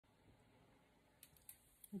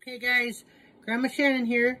Okay guys, Grandma Shannon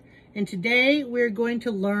here, and today we're going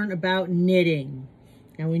to learn about knitting.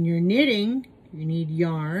 Now when you're knitting, you need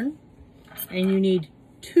yarn and you need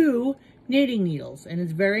 2 knitting needles, and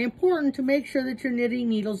it's very important to make sure that your knitting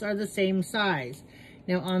needles are the same size.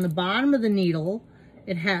 Now on the bottom of the needle,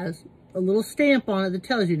 it has a little stamp on it that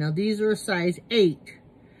tells you, now these are a size 8,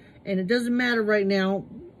 and it doesn't matter right now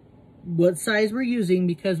what size we're using,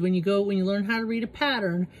 because when you learn how to read a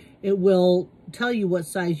pattern, it will tell you what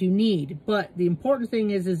size you need. But the important thing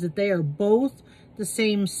is that they are both the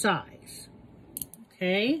same size.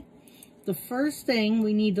 Okay? The first thing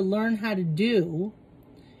we need to learn how to do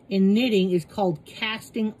in knitting is called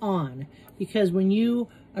casting on, because when you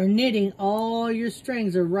are knitting, all your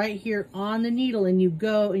strings are right here on the needle, and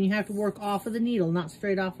you have to work off of the needle, not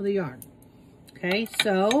straight off of the yarn. Okay,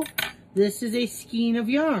 so this is a skein of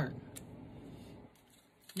yarn.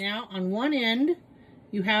 Now on one end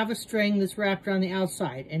you have a string that's wrapped around the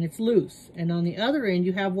outside and it's loose, and on the other end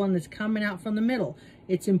you have one that's coming out from the middle.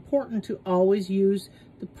 It's important to always use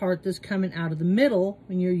the part that's coming out of the middle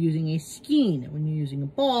when you're using a skein. When you're using a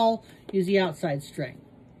ball, use the outside string.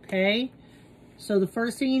 Okay, so the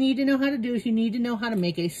first thing you need to know how to do is you need to know how to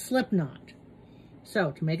make a slip knot.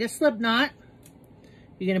 So to make a slip knot,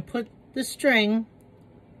 you're going to put the string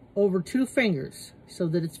over 2 fingers so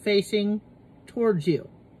that it's facing towards you.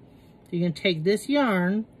 So you're going to take this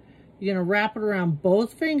yarn, you're going to wrap it around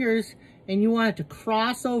both fingers, and you want it to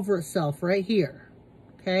cross over itself right here.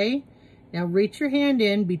 Okay? Now reach your hand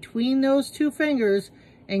in between those 2 fingers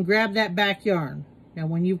and grab that back yarn. Now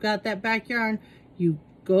when you've got that back yarn, you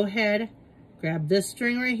go ahead, grab this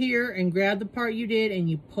string right here and grab the part you did, and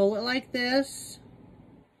you pull it like this.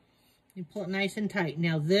 You pull it nice and tight.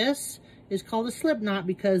 Now this is called a slip knot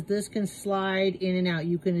because this can slide in and out.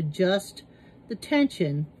 You can adjust the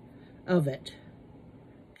tension of it.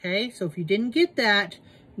 Okay, so if you didn't get that,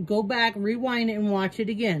 go back, rewind it, and watch it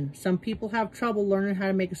again. Some people have trouble learning how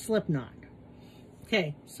to make a slip knot.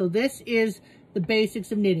 Okay, so this is the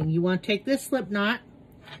basics of knitting. You want to take this slip knot,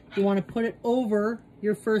 you want to put it over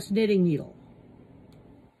your first knitting needle.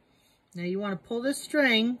 Now you want to pull this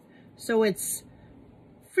string so it's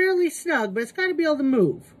fairly snug, but it's got to be able to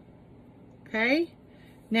move. Okay,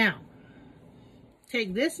 now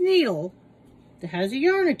take this needle that has a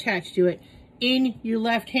yarn attached to it in your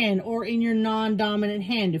left hand or in your non-dominant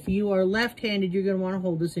hand. If you are left-handed, you're going to want to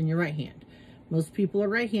hold this in your right hand. Most people are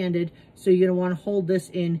right-handed, so you're going to want to hold this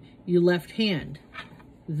in your left hand.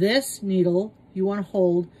 This needle you want to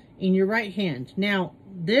hold in your right hand. Now,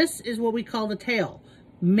 this is what we call the tail.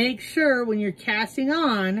 Make sure when you're casting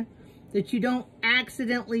on that you don't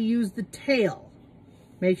accidentally use the tail.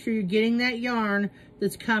 Make sure you're getting that yarn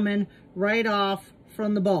that's coming right off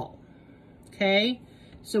from the ball. Okay,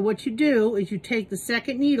 so what you do is you take the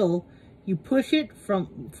second needle, you push it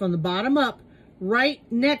from the bottom up right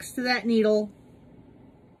next to that needle,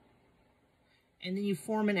 and then you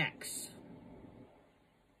form an X.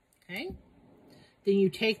 Okay, then you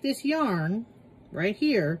take this yarn right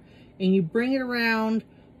here and you bring it around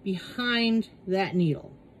behind that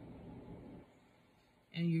needle,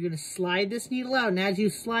 and you're going to slide this needle out. And as you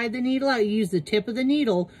slide the needle out, you use the tip of the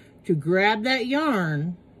needle to grab that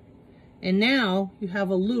yarn. And now you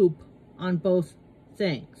have a loop on both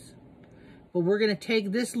things. But we're going to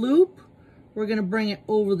take this loop, we're going to bring it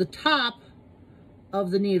over the top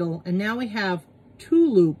of the needle, and now we have 2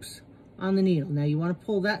 loops on the needle. Now you want to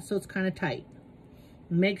pull that so it's kind of tight.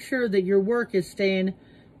 Make sure that your work is staying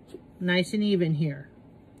nice and even here.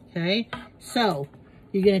 Okay, so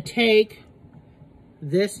you're going to take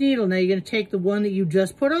this needle. Now you're going to take the one that you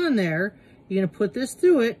just put on there, you're going to put this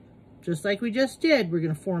through it, just like we just did. We're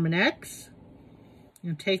going to form an X.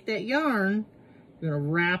 You're going to take that yarn, you're going to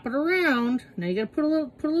wrap it around. Now you got to put a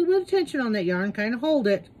little bit of tension on that yarn, kind of hold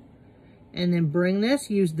it, and then bring this,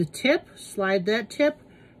 use the tip, slide that tip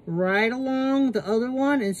right along the other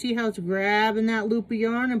one, and see how it's grabbing that loop of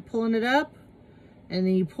yarn and pulling it up. And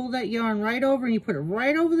then you pull that yarn right over and you put it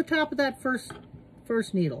right over the top of that first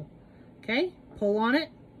needle. Okay, pull on it,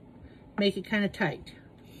 make it kind of tight.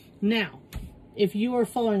 Now, if you are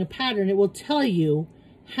following a pattern, it will tell you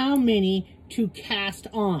how many to cast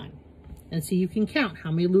on. And so you can count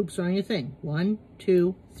how many loops are on your thing. 1,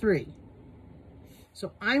 2, 3.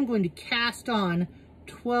 So I'm going to cast on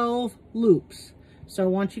 12 loops. So I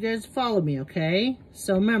want you guys to follow me, okay?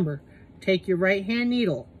 So remember, take your right hand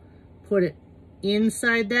needle, put it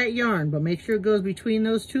inside that yarn, but make sure it goes between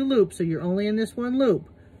those 2 loops so you're only in this 1 loop.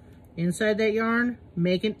 Inside that yarn,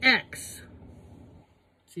 make an X.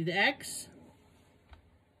 See the X?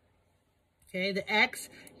 Okay, the X,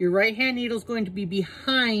 your right hand needle is going to be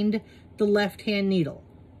behind the left hand needle.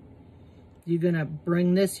 You're gonna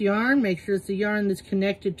bring this yarn, make sure it's the yarn that's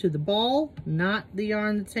connected to the ball, not the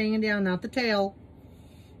yarn that's hanging down, not the tail.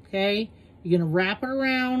 Okay, you're gonna wrap it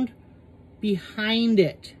around behind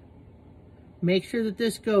it. Make sure that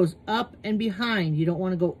this goes up and behind. You don't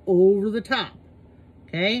want to go over the top.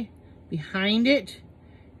 Okay, behind it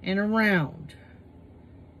and around.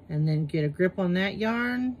 And then get a grip on that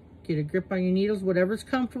yarn, get a grip on your needles, whatever's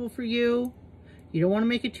comfortable for you. You don't want to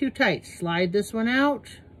make it too tight. Slide this one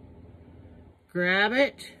out, grab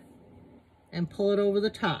it, and pull it over the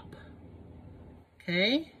top.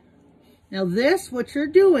 Okay? Now this, what you're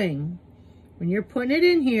doing, when you're putting it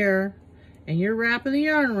in here, and you're wrapping the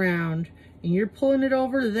yarn around, and you're pulling it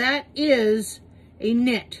over, that is a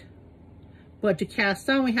knit. But to cast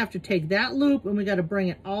on, we have to take that loop, and we got to bring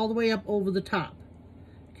it all the way up over the top.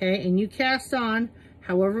 Okay? And you cast on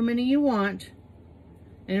however many you want.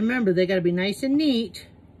 And remember, they got to be nice and neat,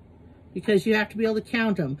 because you have to be able to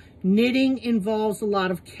count them. Knitting involves a lot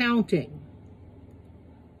of counting.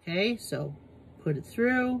 Okay, so put it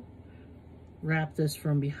through, wrap this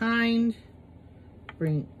from behind,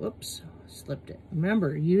 bring, whoops, slipped it.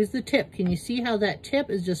 Remember, use the tip. Can you see how that tip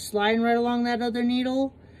is just sliding right along that other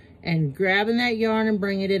needle and grabbing that yarn and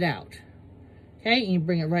bringing it out? Okay, and you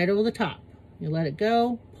bring it right over the top. You let it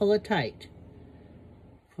go, pull it tight.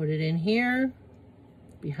 Put it in here,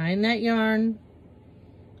 behind that yarn,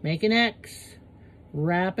 make an X,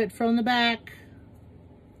 wrap it from the back,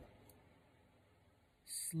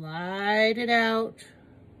 slide it out,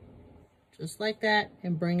 just like that,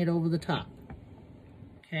 and bring it over the top.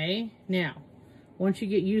 Okay, now, once you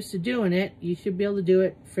get used to doing it, you should be able to do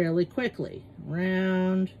it fairly quickly.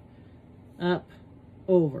 Round, up,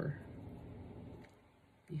 over,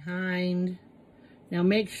 behind. Now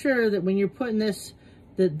make sure that when you're putting this,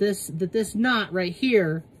 that this knot right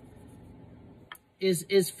here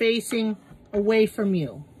is facing away from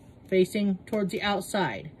you, facing towards the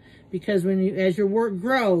outside, because when you, as your work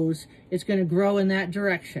grows, it's going to grow in that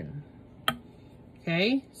direction.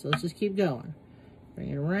 Okay, so let's just keep going. Bring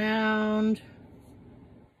it around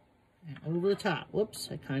and over the top. Whoops,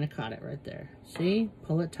 I kind of caught it right there. See,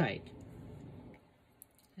 pull it tight.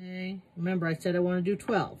 Okay, remember I said I want to do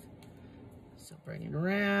 12. So bring it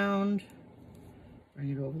around,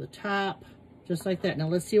 bring it over the top. Just like that. Now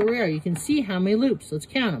let's see where we are. You can see how many loops. Let's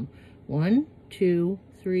count them. 1, 2,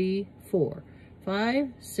 3, 4, 5,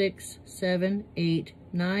 6, 7, 8,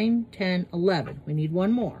 9, 10, 11. We need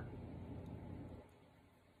one more.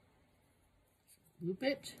 Loop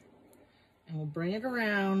it, and we'll bring it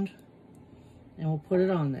around, and we'll put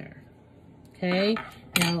it on there. Okay?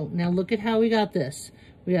 Now look at how we got this.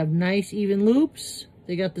 We have nice even loops.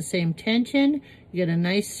 They got the same tension. You get a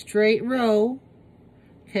nice straight row.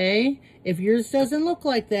 Okay, if yours doesn't look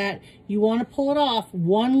like that, you want to pull it off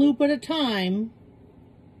one loop at a time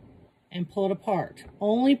and pull it apart.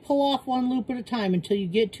 Only pull off one loop at a time until you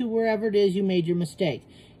get to wherever it is you made your mistake.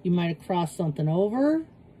 You might have crossed something over.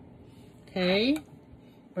 Okay,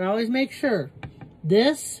 but always make sure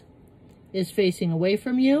this is facing away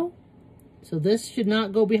from you. So this should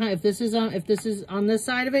not go behind. If this is on this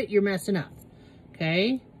side of it, you're messing up.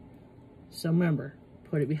 Okay, so remember,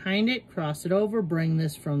 put it behind it, cross it over, bring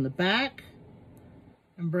this from the back,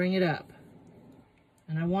 and bring it up.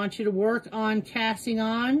 And I want you to work on casting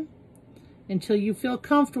on until you feel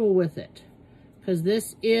comfortable with it, because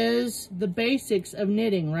this is the basics of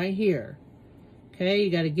knitting right here. Okay,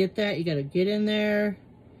 you got to get that, you got to get in there,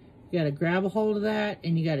 you got to grab a hold of that,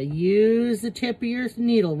 and you got to use the tip of your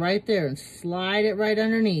needle right there and slide it right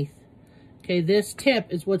underneath. Okay, this tip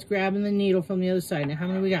is what's grabbing the needle from the other side. Now, how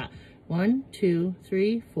many we got? 1, 2,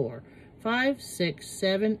 3, 4, 5, 6,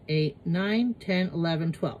 7, 8, 9, 10,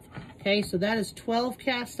 11, 12. Okay, so that is 12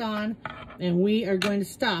 cast on, and we are going to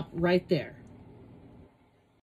stop right there.